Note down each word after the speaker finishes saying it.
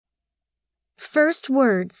First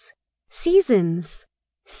words. Seasons.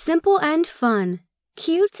 Simple and fun.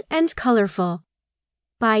 Cute and colorful.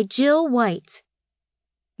 By Jill White.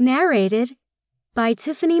 Narrated by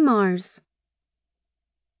Tiffany Mars.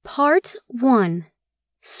 Part 1.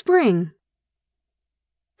 Spring.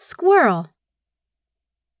 Squirrel.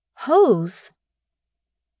 Hose.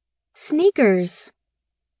 Sneakers.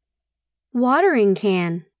 Watering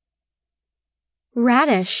can.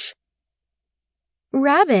 Radish.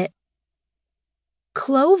 Rabbit.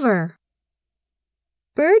 Clover.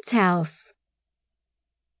 Bird's house.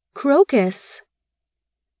 Crocus.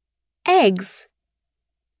 Eggs.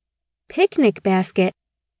 Picnic basket.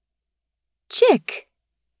 Chick.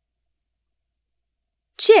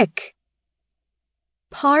 Chick.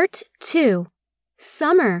 Part 2.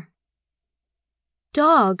 Summer.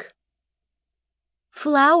 Dog.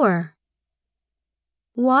 Flower.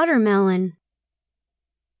 Watermelon.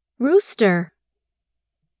 Rooster.